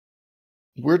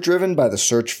We're driven by the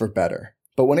search for better.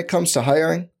 But when it comes to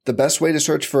hiring, the best way to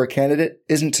search for a candidate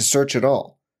isn't to search at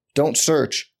all. Don't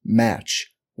search,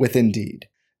 match with Indeed.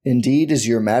 Indeed is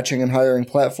your matching and hiring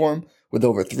platform with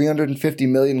over 350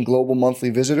 million global monthly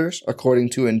visitors,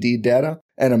 according to Indeed data,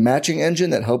 and a matching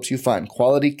engine that helps you find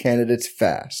quality candidates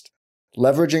fast.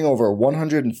 Leveraging over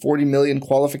 140 million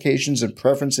qualifications and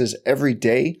preferences every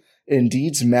day,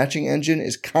 Indeed's matching engine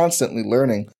is constantly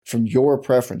learning from your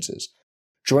preferences.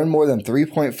 Join more than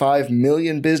 3.5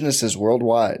 million businesses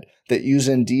worldwide that use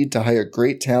Indeed to hire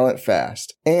great talent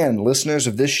fast. And listeners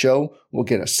of this show will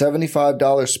get a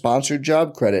 $75 sponsored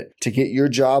job credit to get your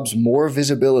jobs more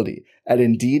visibility at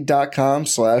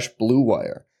Indeed.com/Blue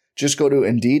Wire. Just go to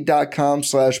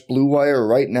Indeed.com/Blue Wire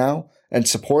right now and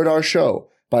support our show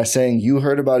by saying you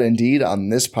heard about Indeed on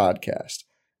this podcast.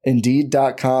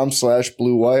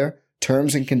 Indeed.com/Blue Wire.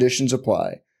 Terms and conditions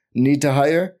apply. Need to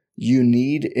hire? You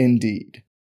need Indeed.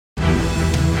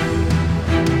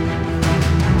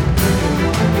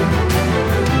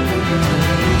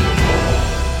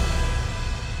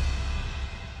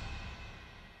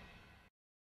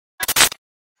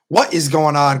 What is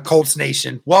going on, Colts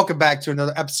Nation? Welcome back to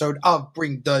another episode of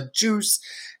Bring the Juice.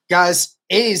 Guys,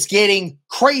 it is getting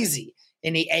crazy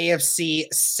in the AFC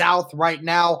South right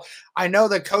now. I know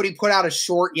that Cody put out a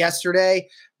short yesterday,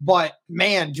 but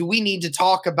man, do we need to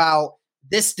talk about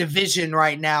this division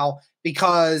right now,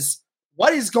 because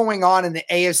what is going on in the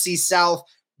AFC South,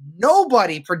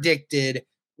 nobody predicted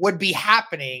would be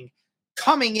happening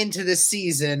coming into this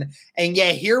season. And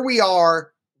yet here we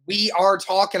are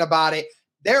talking about it.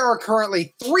 There are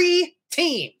currently 3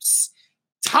 teams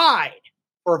tied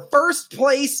for first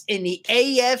place in the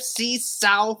AFC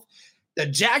South: the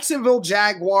Jacksonville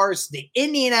Jaguars, the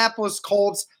Indianapolis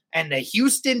Colts, and the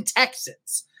Houston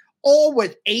Texans, all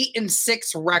with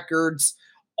 8-6 records,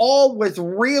 all with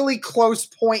really close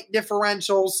point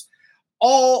differentials,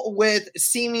 all with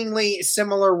seemingly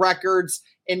similar records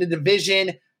in the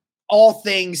division. All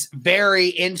things very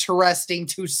interesting,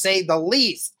 to say the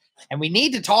least. And we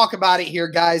need to talk about it here,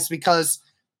 guys, because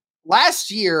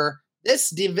last year, this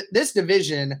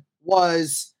division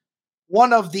was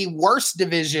one of the worst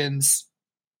divisions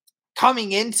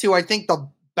coming into, I think, the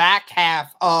back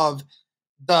half of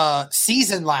the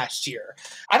season last year.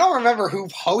 I don't remember who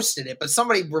hosted it, but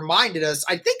somebody reminded us.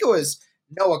 I think it was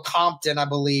Noah Compton, I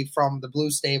believe, from the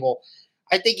Blue Stable.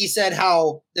 I think he said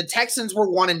how the Texans were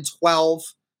 1-12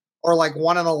 or like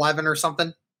 1-11 or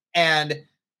something. And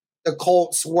the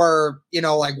Colts were,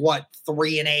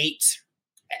 3-8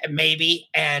 maybe.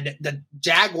 And the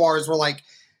Jaguars were like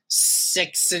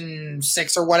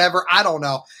 6-6 or whatever. I don't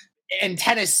know. And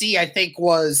Tennessee, I think,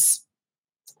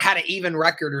 had an even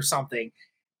record or something.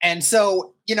 And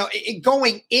so,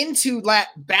 going into that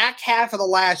back half of the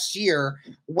last year,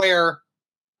 where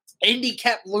Indy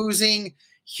kept losing,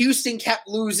 Houston kept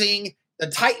losing, the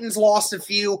Titans lost a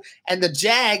few, and the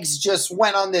Jags just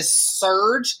went on this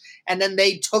surge, and then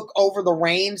they took over the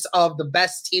reins of the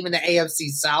best team in the AFC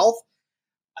South.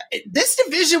 This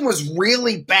division was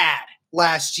really bad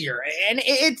last year, and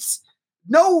it's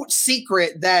no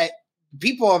secret that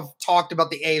people have talked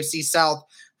about the AFC South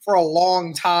for a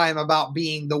long time about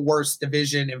being the worst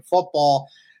division in football.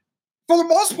 For the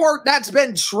most part, that's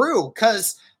been true,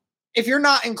 because if you're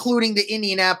not including the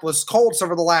Indianapolis Colts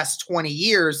over the last 20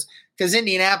 years, because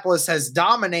Indianapolis has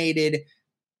dominated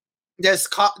this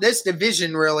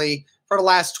division really for the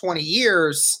last 20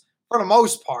 years for the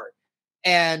most part.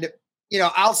 And,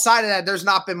 outside of that, there's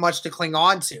not been much to cling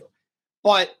on to.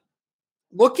 But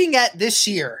looking at this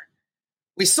year,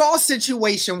 we saw a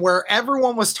situation where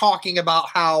everyone was talking about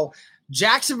how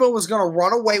Jacksonville was going to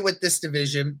run away with this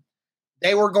division.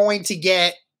 They were going to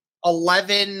get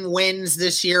 11 wins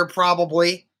this year,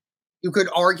 probably. You could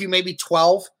argue maybe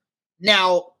 12.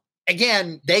 Now,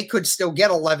 again, they could still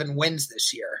get 11 wins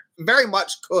this year. Very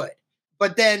much could.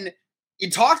 But then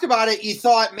you talked about it. You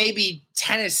thought maybe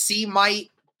Tennessee might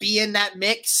be in that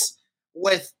mix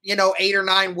with, 8 or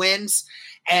 9 wins.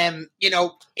 And,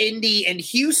 Indy and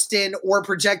Houston were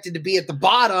projected to be at the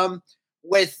bottom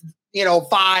with,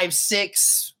 5,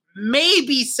 6,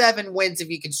 maybe 7 wins if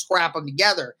you can scrap them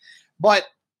together. But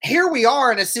here we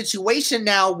are in a situation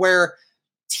now where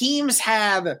teams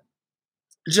have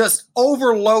just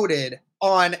overloaded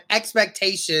on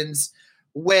expectations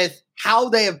with how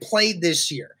they have played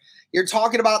this year. You're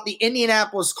talking about the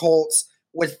Indianapolis Colts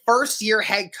with first-year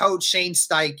head coach Shane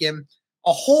Steichen,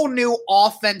 a whole new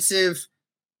offensive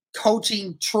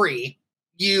coaching tree.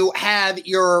 You have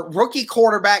your rookie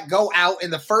quarterback go out in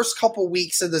the first couple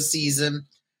weeks of the season.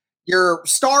 Your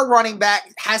star running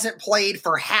back hasn't played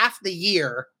for half the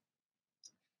year.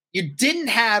 You didn't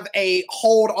have a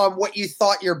hold on what you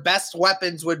thought your best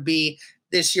weapons would be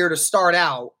this year to start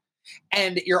out.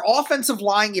 And your offensive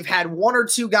line, you've had one or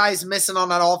two guys missing on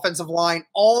that offensive line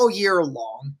all year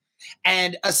long.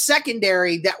 And a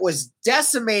secondary that was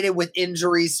decimated with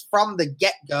injuries from the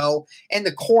get-go in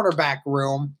the cornerback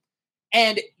room.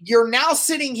 And you're now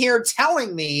sitting here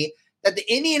telling me that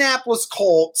the Indianapolis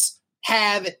Colts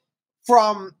have,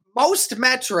 from most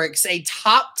metrics, a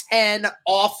top 10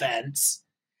 offense,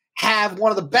 have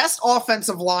one of the best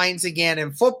offensive lines again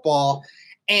in football,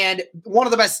 and one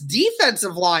of the best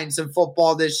defensive lines in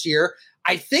football this year.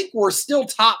 I think we're still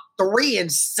top 3 in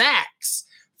sacks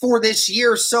for this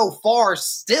year so far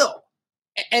still.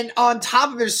 And on top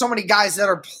of it, there's so many guys that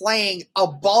are playing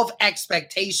above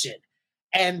expectation.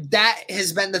 And that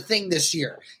has been the thing this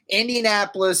year.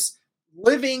 Indianapolis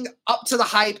living up to the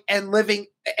hype and living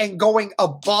and going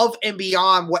above and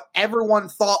beyond what everyone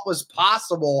thought was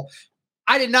possible.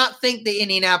 I did not think the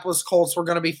Indianapolis Colts were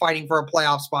going to be fighting for a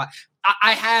playoff spot.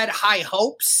 I had high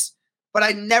hopes, but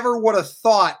I never would have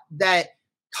thought that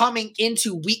coming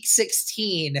into week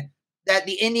 16 that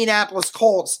the Indianapolis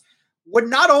Colts would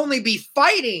not only be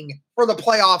fighting for the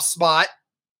playoff spot,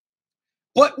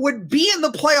 but would be in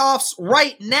the playoffs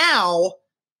right now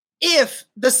if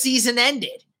the season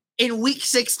ended in week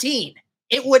 16.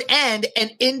 It would end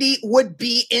and Indy would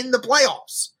be in the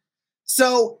playoffs.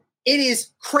 So it is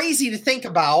crazy to think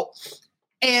about.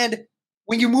 And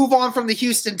when you move on from the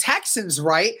Houston Texans,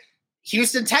 right?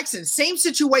 Houston Texans, same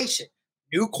situation.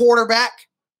 New quarterback,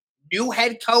 new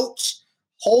head coach,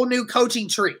 whole new coaching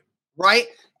tree, right?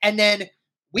 And then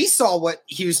we saw what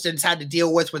Houston's had to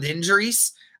deal with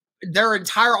injuries. Their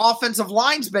entire offensive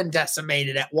line's been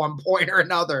decimated at one point or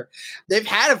another. They've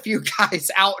had a few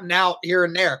guys out and out here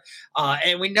and there.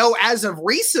 And we know as of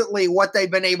recently what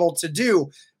they've been able to do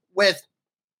with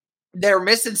they're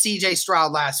missing CJ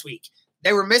Stroud last week.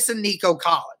 They were missing Nico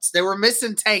Collins. They were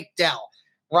missing Tank Dell,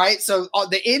 right? So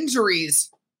the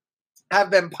injuries have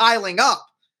been piling up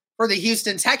for the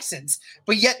Houston Texans,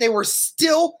 but yet they were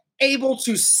still able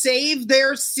to save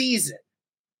their season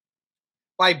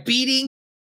by beating.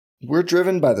 We're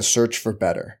driven by the search for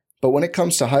better. But when it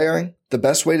comes to hiring, the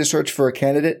best way to search for a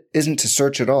candidate isn't to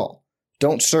search at all.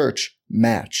 Don't search,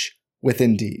 match with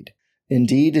Indeed.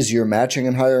 Indeed is your matching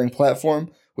and hiring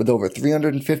platform with over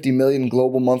 350 million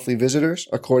global monthly visitors,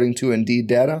 according to Indeed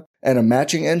data, and a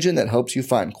matching engine that helps you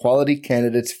find quality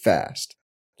candidates fast.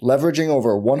 Leveraging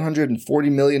over 140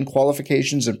 million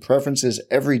qualifications and preferences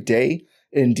every day,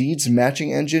 Indeed's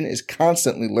matching engine is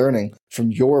constantly learning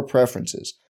from your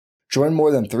preferences. Join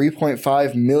more than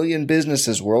 3.5 million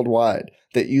businesses worldwide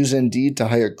that use Indeed to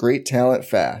hire great talent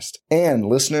fast. And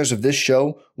listeners of this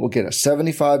show will get a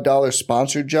 $75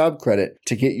 sponsored job credit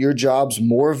to get your jobs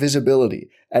more visibility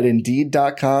at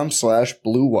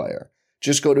Indeed.com/Blue Wire.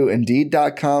 Just go to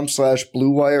Indeed.com/Blue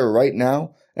Wire right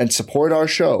now and support our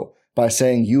show by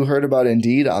saying you heard about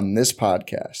Indeed on this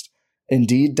podcast.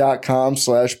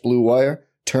 Indeed.com/Blue Wire.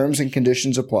 Terms and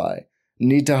conditions apply.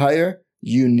 Need to hire?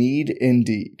 You need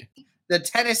Indeed. The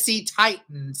Tennessee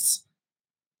Titans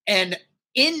and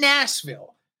in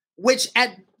Nashville, which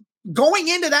at going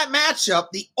into that matchup,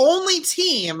 the only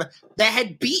team that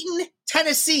had beaten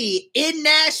Tennessee in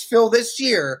Nashville this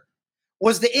year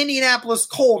was the Indianapolis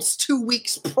Colts 2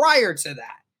 weeks prior to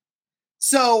that.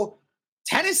 So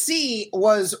Tennessee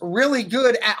was really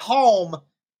good at home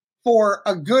for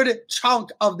a good chunk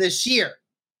of this year.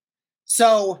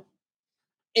 So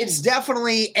it's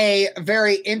definitely a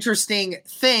very interesting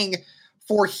thing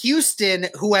for Houston,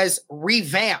 who has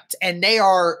revamped, and they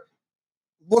are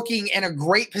looking in a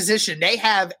great position. They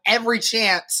have every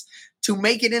chance to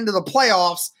make it into the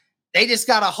playoffs. They just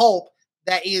got to hope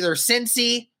that either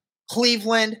Cincy,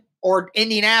 Cleveland, or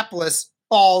Indianapolis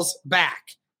falls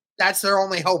back. That's their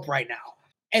only hope right now.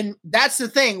 And that's the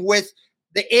thing with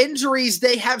the injuries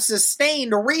they have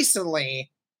sustained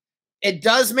recently. It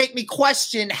does make me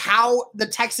question how the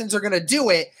Texans are going to do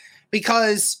it,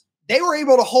 because they were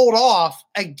able to hold off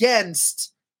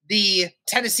against the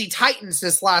Tennessee Titans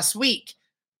this last week,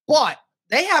 but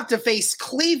they have to face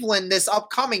Cleveland this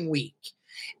upcoming week.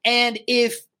 And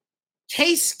if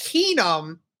Case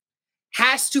Keenum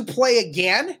has to play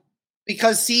again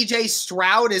because CJ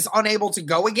Stroud is unable to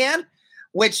go again,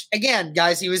 which again,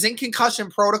 guys, he was in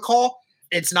concussion protocol.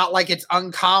 It's not like it's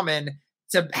uncommon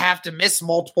to have to miss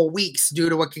multiple weeks due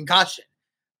to a concussion.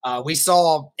 We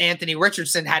saw Anthony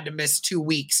Richardson had to miss 2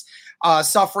 weeks,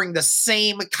 suffering the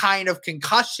same kind of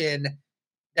concussion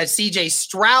that CJ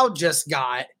Stroud just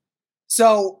got.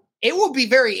 So it will be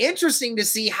very interesting to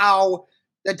see how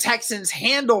the Texans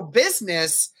handle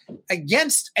business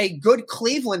against a good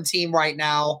Cleveland team right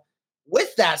now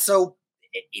with that. So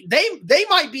they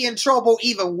might be in trouble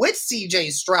even with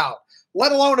CJ Stroud,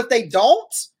 let alone if they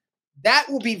don't. That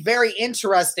will be very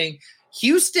interesting.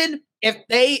 Houston, if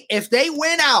they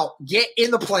win out, get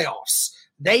in the playoffs.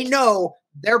 They know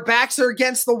their backs are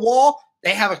against the wall.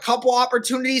 They have a couple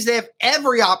opportunities. They have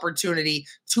every opportunity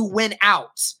to win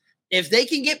out. If they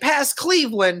can get past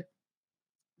Cleveland,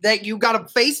 that you got to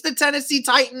face the Tennessee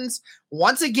Titans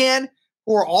once again,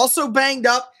 who are also banged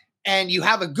up. And you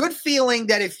have a good feeling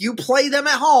that if you play them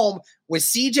at home with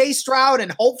CJ Stroud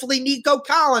and hopefully Nico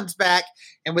Collins back,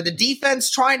 and with the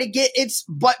defense trying to get its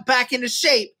butt back into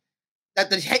shape, that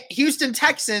the Houston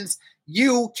Texans,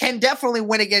 you can definitely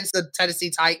win against the Tennessee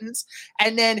Titans.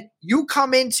 And then you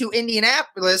come into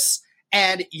Indianapolis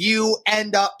and you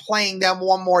end up playing them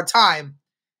one more time.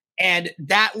 And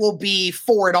that will be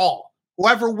for it all.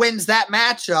 Whoever wins that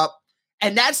matchup.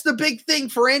 And that's the big thing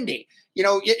for Indy. You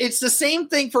know, it's the same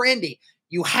thing for Indy.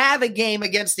 You have a game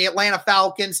against the Atlanta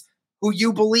Falcons, who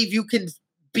you believe you can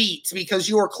beat because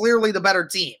you are clearly the better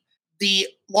team. The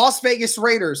Las Vegas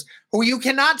Raiders, who you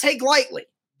cannot take lightly.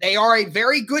 They are a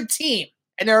very good team,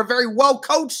 and they're a very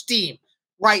well-coached team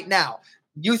right now.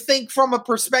 You think from a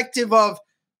perspective of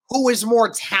who is more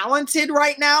talented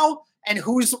right now and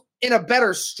who's in a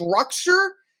better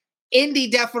structure,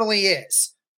 Indy definitely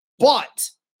is.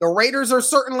 But the Raiders are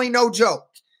certainly no joke.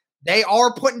 They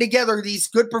are putting together these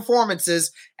good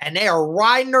performances, and they are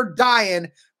riding or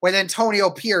dying with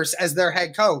Antonio Pierce as their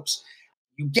head coach.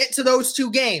 You get to those two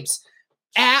games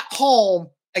at home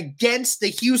against the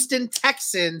Houston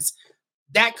Texans,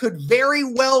 that could very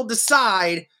well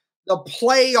decide the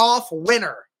playoff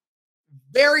winner.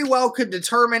 Very well could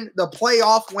determine the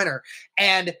playoff winner.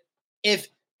 And if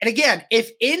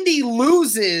Indy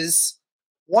loses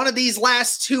one of these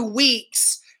last 2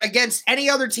 weeks against any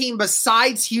other team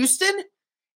besides Houston,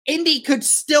 Indy could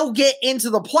still get into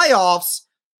the playoffs,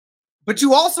 but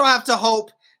you also have to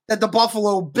hope that the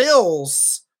Buffalo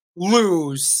Bills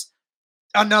lose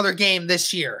another game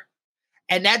this year.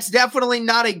 And that's definitely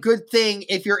not a good thing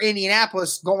if you're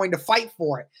Indianapolis going to fight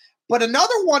for it. But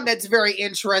another one that's very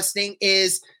interesting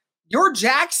is your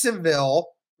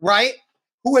Jacksonville, right,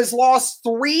 who has lost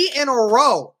 3 in a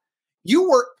row. You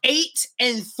were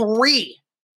 8-3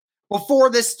 before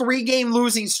this 3-game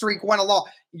losing streak went along.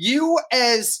 You,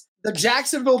 as the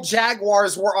Jacksonville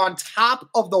Jaguars, were on top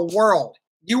of the world.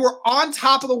 You were on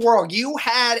top of the world. You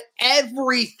had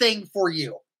everything for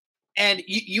you. And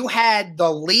you had the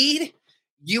lead.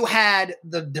 You had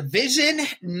the division.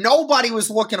 Nobody was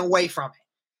looking away from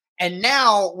it. And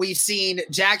now we've seen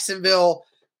Jacksonville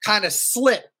kind of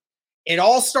slip. It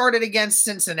all started against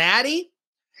Cincinnati.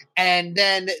 And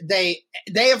then they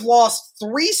have lost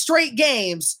 3 straight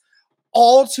games,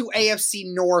 all to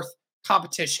AFC North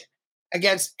competition,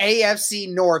 against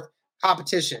AFC North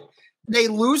competition. They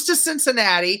lose to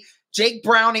Cincinnati, Jake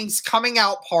Browning's coming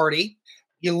out party.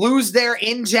 You lose there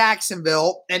in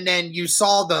Jacksonville, and then you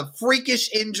saw the freakish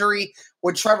injury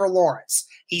with Trevor Lawrence.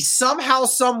 He somehow,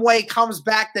 some way comes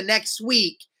back the next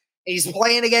week. He's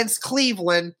playing against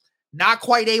Cleveland, not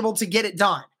quite able to get it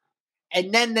done.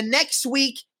 And then the next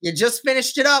week, you just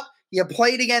finished it up. You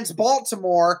played against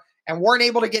Baltimore and weren't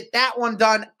able to get that one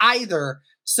done either.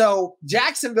 So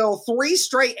Jacksonville, 3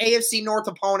 straight AFC North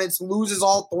opponents, loses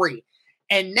all 3.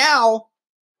 And now,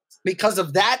 because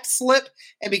of that slip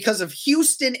and because of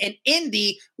Houston and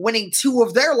Indy winning 2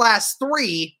 of their last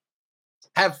 3,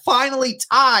 have finally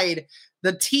tied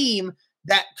the team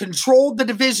that controlled the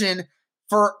division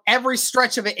for every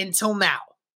stretch of it until now.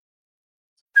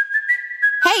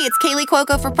 Hey, it's Kaylee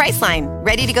Cuoco for Priceline.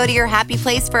 Ready to go to your happy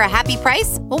place for a happy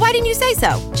price? Well, why didn't you say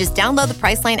so? Just download the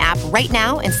Priceline app right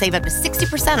now and save up to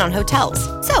 60% on hotels.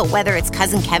 So whether it's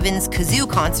Cousin Kevin's Kazoo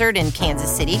Concert in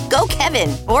Kansas City, go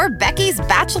Kevin, or Becky's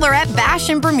Bachelorette Bash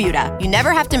in Bermuda, you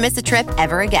never have to miss a trip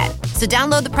ever again. So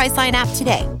download the Priceline app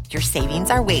today. Your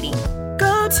savings are waiting.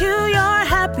 Go to your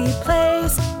happy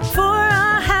place for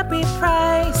a happy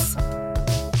price.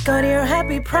 Go to your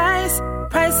happy price,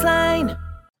 Priceline.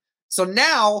 So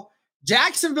now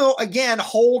Jacksonville again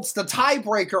holds the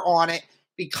tiebreaker on it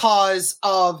because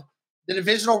of the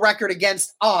divisional record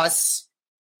against us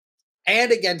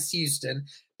and against Houston.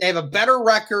 They have a better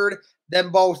record than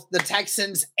both the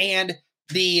Texans and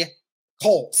the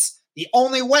Colts. The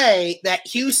only way that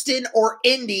Houston or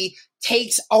Indy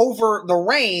takes over the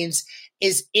reins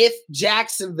is if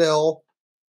Jacksonville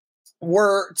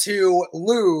were to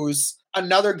lose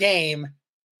another game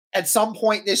at some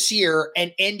point this year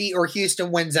and Indy or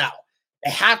Houston wins out.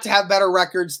 They have to have better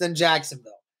records than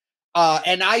Jacksonville.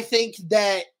 And I think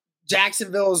that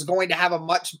Jacksonville is going to have a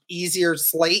much easier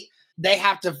slate. They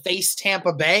have to face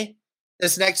Tampa Bay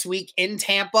this next week in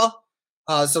Tampa.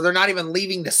 So they're not even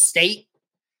leaving the state.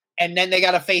 And then they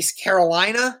got to face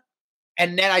Carolina.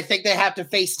 And then I think they have to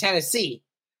face Tennessee.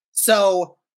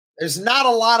 So there's not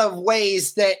a lot of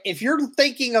ways that if you're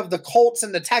thinking of the Colts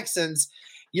and the Texans,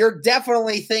 you're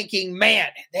definitely thinking, man,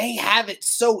 they have it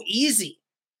so easy.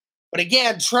 But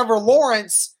again, Trevor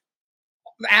Lawrence,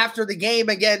 after the game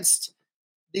against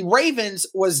the Ravens,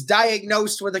 was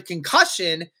diagnosed with a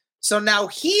concussion. So now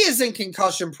he is in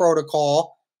concussion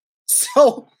protocol.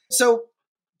 So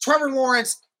Trevor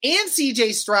Lawrence and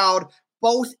CJ Stroud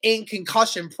both in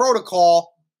concussion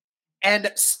protocol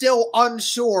and still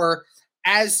unsure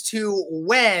as to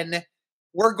when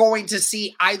we're going to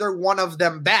see either one of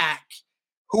them back.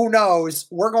 Who knows?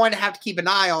 We're going to have to keep an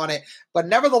eye on it. But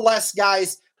nevertheless,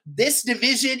 guys, this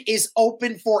division is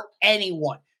open for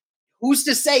anyone. Who's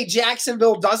to say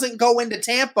Jacksonville doesn't go into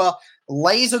Tampa,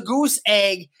 lays a goose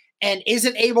egg, and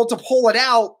isn't able to pull it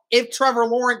out if Trevor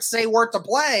Lawrence say were to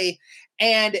play,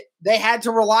 and they had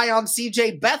to rely on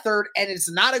CJ Beathard, and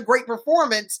it's not a great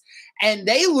performance, and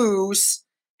they lose.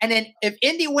 And then if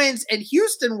Indy wins and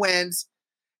Houston wins,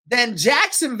 then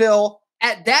Jacksonville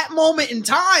at that moment in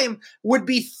time would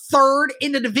be third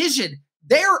in the division.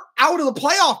 They're out of the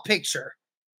playoff picture,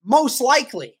 most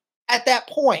likely at that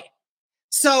point.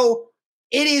 So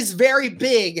it is very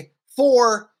big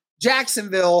for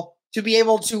Jacksonville to be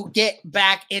able to get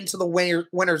back into the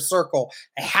winner's circle.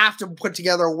 They have to put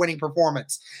together a winning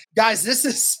performance. Guys, this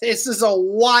is a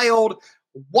wild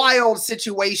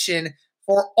situation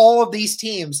for all of these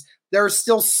teams. There's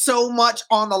still so much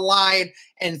on the line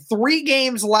and 3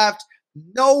 games left.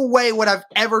 No way would I've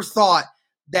ever thought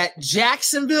that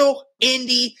Jacksonville,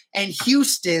 Indy, and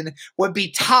Houston would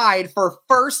be tied for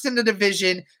first in the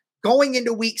division going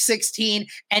into week 16,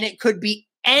 and it could be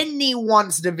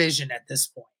anyone's division at this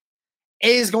point.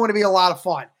 It is going to be a lot of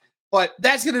fun. But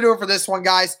that's going to do it for this one,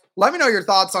 guys. Let me know your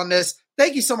thoughts on this.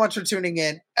 Thank you so much for tuning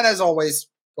in. And as always,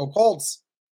 go Colts.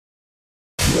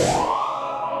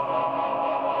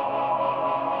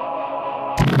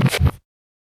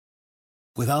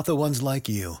 Without the ones like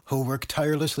you, who work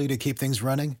tirelessly to keep things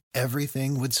running,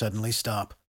 everything would suddenly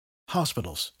stop.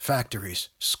 Hospitals, factories,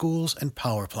 schools, and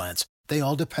power plants, they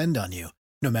all depend on you.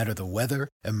 No matter the weather,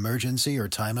 emergency, or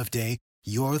time of day,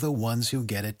 you're the ones who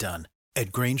get it done.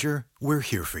 At Grainger, we're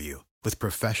here for you with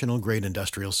professional-grade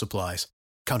industrial supplies.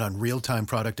 Count on real-time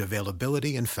product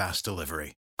availability and fast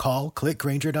delivery. Call, click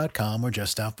Grainger.com, or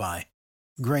just stop by.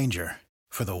 Grainger,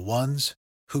 for the ones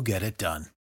who get it done.